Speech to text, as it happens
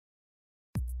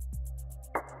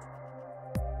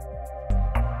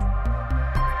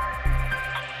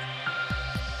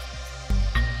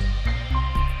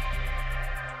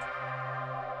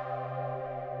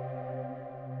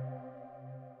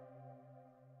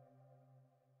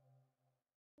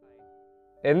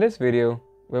In this video,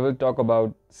 we will talk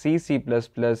about C++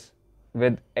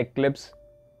 with Eclipse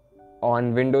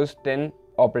on Windows 10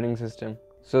 operating system.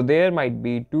 So there might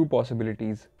be two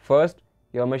possibilities. First,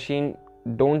 your machine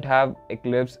don't have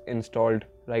Eclipse installed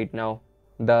right now.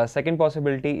 The second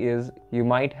possibility is you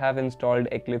might have installed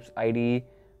Eclipse IDE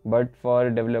but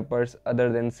for developers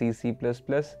other than C++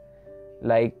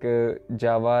 like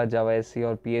Java, JavaSC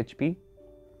or PHP.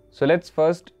 So let's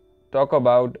first talk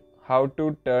about how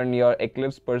to turn your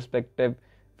Eclipse perspective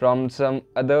from some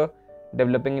other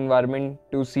developing environment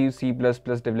to C++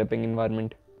 developing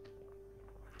environment.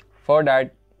 For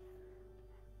that,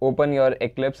 open your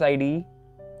Eclipse IDE.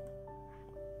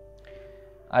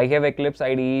 I have Eclipse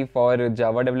IDE for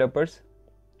Java developers.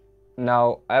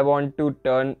 Now I want to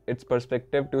turn its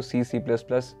perspective to C++.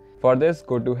 For this,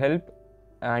 go to Help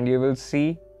and you will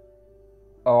see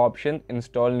an option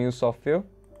Install New Software.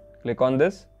 Click on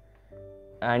this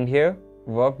and here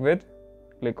Work With.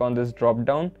 Click on this drop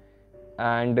down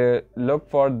and look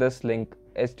for this link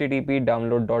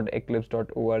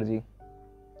http://download.eclipse.org.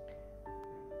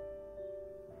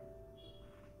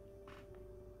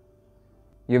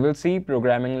 You will see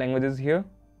programming languages here.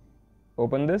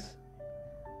 Open this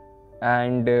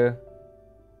and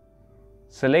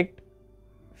select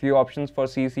few options for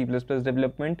C++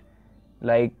 development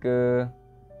like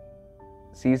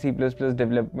C++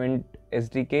 development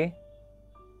SDK,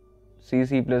 C++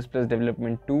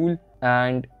 development tool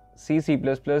and C++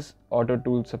 auto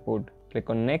tool support. Click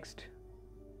on next.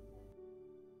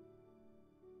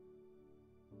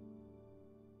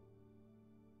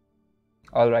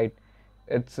 Alright,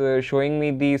 it's showing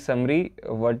me the summary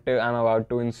what I'm about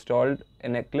to install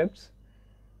in Eclipse.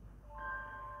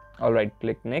 Alright,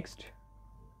 click next.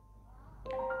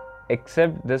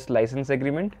 Accept this license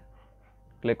agreement.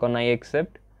 Click on I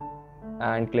accept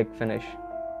and click finish.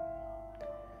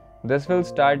 This will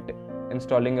start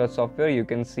installing your software. You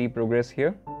can see progress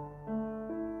here.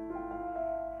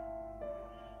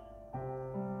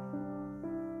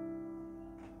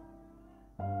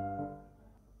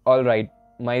 Alright,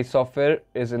 my software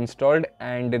is installed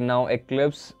and now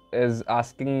Eclipse is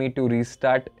asking me to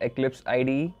restart Eclipse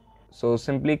IDE. So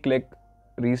simply click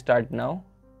restart now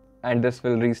and this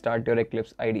will restart your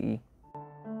Eclipse IDE.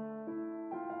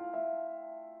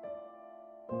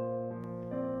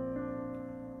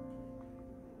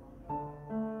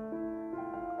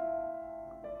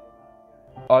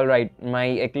 Alright, my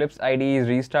Eclipse IDE is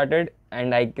restarted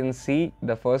and I can see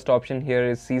the first option here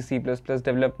is C++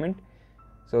 development.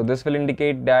 So this will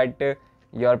indicate that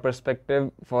your perspective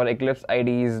for Eclipse IDE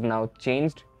is now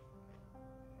changed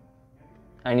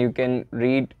and you can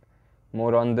read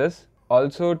more on this.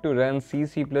 Also, to run C++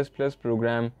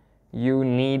 program, you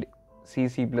need C++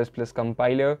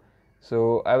 compiler.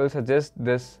 So I will suggest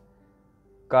this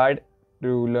card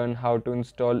to learn how to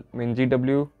install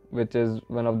MinGW, which is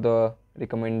one of the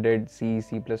recommended C++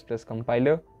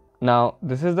 compiler. Now,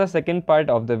 this is the second part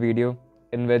of the video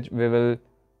in which we will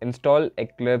install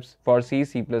Eclipse for C++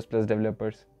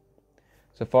 developers.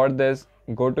 So for this,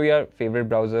 go to your favorite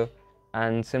browser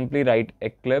and simply write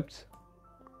Eclipse.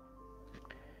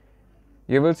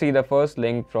 You will see the first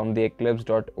link from the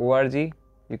eclipse.org.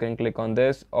 You can click on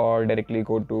this or directly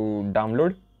go to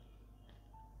download.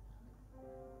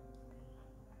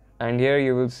 And here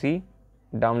you will see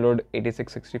download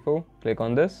 8664. Click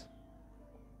on this.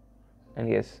 And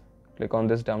yes, click on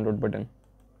this download button.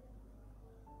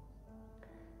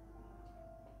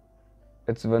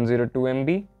 It's 102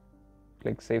 MB.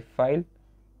 Click save file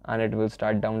and it will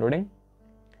start downloading.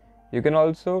 You can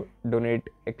also donate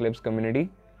Eclipse community.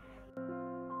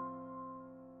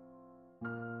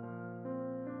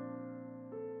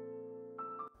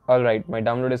 Alright, my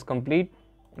download is complete.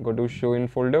 Go to show in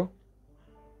folder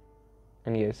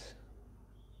and yes,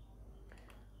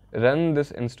 run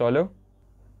this installer.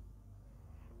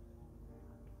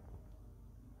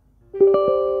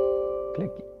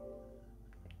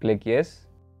 Click yes.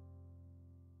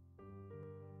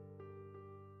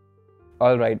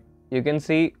 Alright, you can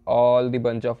see all the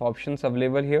bunch of options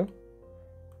available here.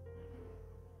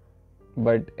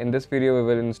 But in this video, we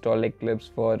will install Eclipse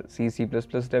for C++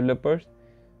 developers.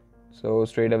 So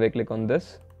straight away click on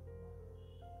this.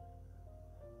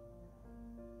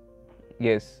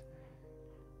 Yes,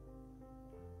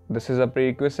 this is a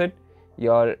prerequisite.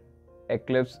 Your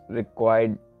Eclipse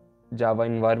required Java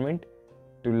environment.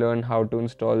 To learn how to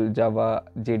install Java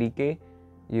JDK,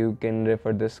 you can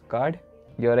refer this card.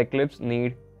 Your Eclipse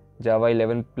need Java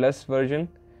 11 plus version.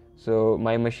 So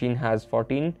my machine has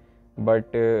 14,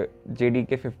 but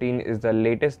JDK 15 is the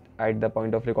latest at the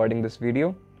point of recording this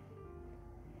video.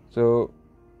 So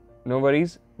no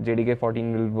worries, JDK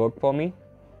 14 will work for me.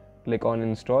 click on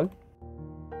install.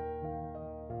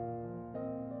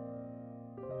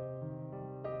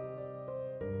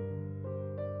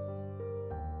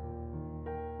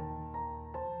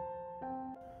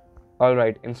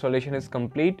 Alright, installation is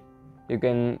complete. You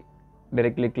can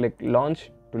directly click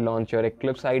launch to launch your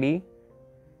Eclipse IDE.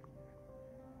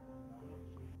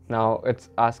 Now it's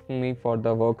asking me for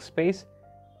the workspace.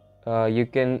 You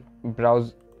can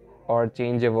browse or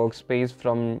change a workspace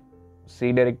from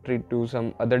C directory to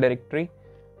some other directory,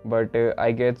 but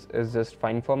I guess it's just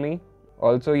fine for me.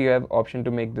 Also, you have option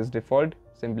to make this default.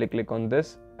 Simply click on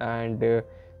this, and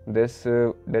this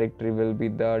directory will be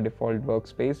the default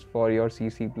workspace for your C++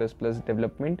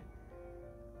 development.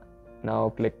 Now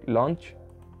click launch.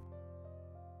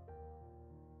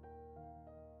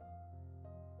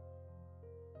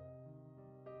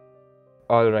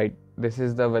 Alright, this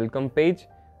is the welcome page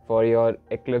for your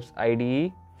Eclipse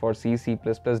IDE for C++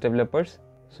 developers.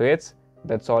 So yes,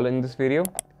 that's all in this video.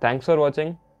 Thanks for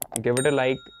watching. Give it a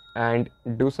like and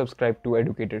do subscribe to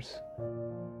Educators.